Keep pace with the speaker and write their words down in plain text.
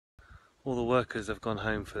All the workers have gone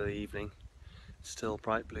home for the evening. Still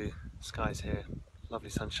bright blue skies here,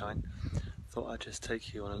 lovely sunshine. Thought I'd just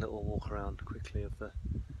take you on a little walk around quickly of the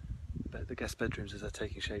guest bedrooms as they're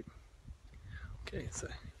taking shape. Okay, so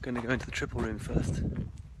I'm going to go into the triple room first. You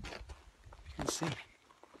can see.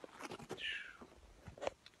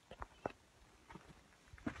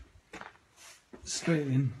 Straight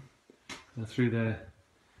in, and through there,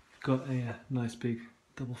 got a nice big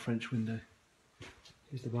double French window.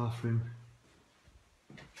 Here's the bathroom.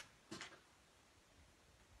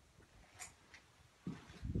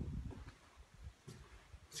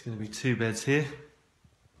 It's going to be 2 beds here.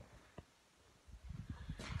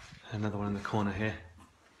 Another one in the corner here.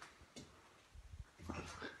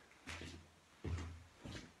 Get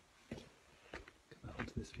that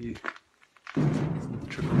onto this view. There's another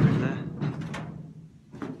triple room there.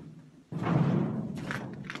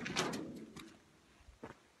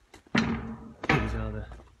 These are the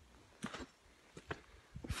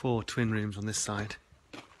 4 twin rooms on this side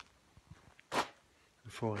and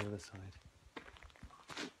 4 on the other side.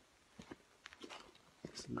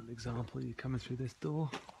 Just a little example, you're coming through this door.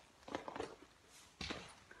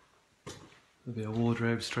 There'll be a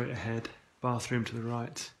wardrobe straight ahead, bathroom to the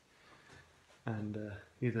right, and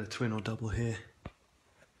either twin or double here.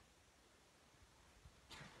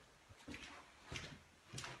 You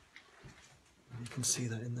can see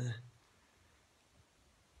that in there.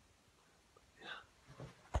 Yeah.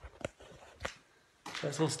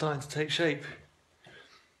 That's all starting to take shape.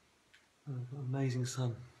 Oh, amazing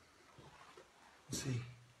sun. Let's see,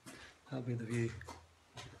 that'll be the view.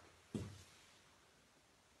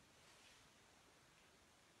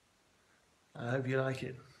 I hope you like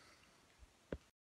it.